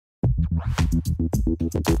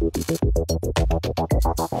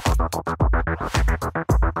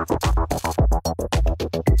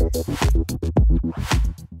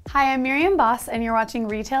Hi, I'm Miriam Boss, and you're watching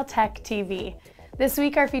Retail Tech TV. This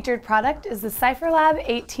week, our featured product is the CipherLab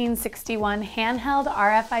 1861 Handheld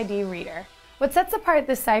RFID Reader. What sets apart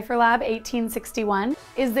the CipherLab 1861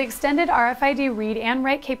 is the extended RFID read and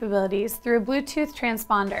write capabilities through a Bluetooth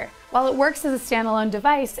transponder. While it works as a standalone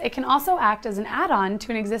device, it can also act as an add-on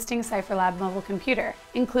to an existing CipherLab mobile computer,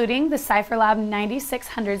 including the CipherLab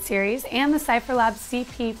 9600 series and the CipherLab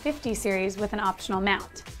CP50 series with an optional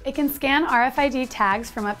mount. It can scan RFID tags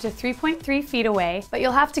from up to 3.3 feet away, but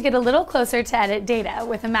you'll have to get a little closer to edit data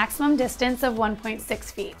with a maximum distance of 1.6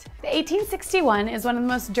 feet. The 1861 is one of the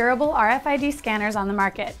most durable RFID scanners on the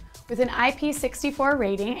market, with an IP64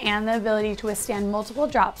 rating and the ability to withstand multiple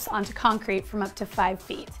drops onto concrete from up to 5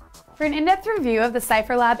 feet. For an in-depth review of the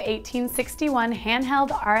CipherLab 1861 Handheld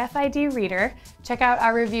RFID Reader, check out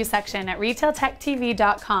our review section at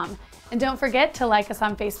retailtechtv.com. And don't forget to like us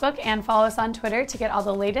on Facebook and follow us on Twitter to get all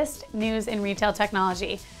the latest news in retail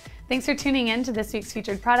technology. Thanks for tuning in to this week's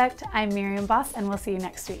featured product. I'm Miriam Boss, and we'll see you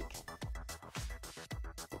next week.